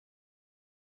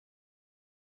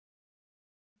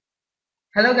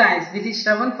Hello guys, this is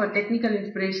Shravan for Technical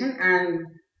Inspiration and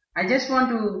I just want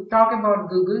to talk about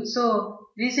Google. So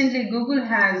recently Google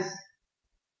has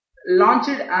launched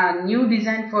a new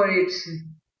design for its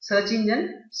search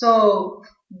engine. So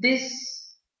this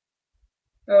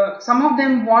some of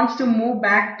them wants to move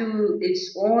back to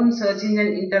its own search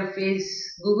engine interface,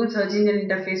 Google search engine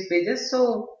interface pages.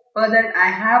 So for that I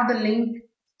have the link.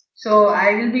 So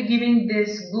I will be giving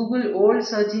this Google old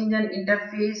search engine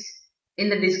interface in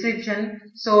the description.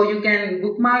 So you can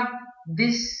bookmark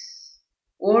this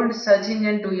old search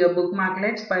engine to your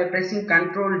bookmarklets by pressing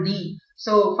Ctrl D.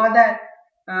 So for that,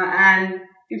 and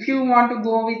if you want to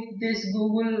go with this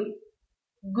Google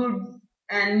good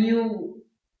and new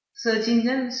search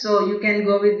engine, so you can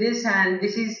go with this, and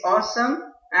this is awesome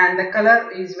and the color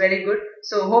is very good.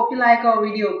 So hope you like our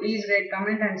video. Please rate,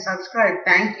 comment and subscribe.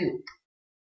 Thank you.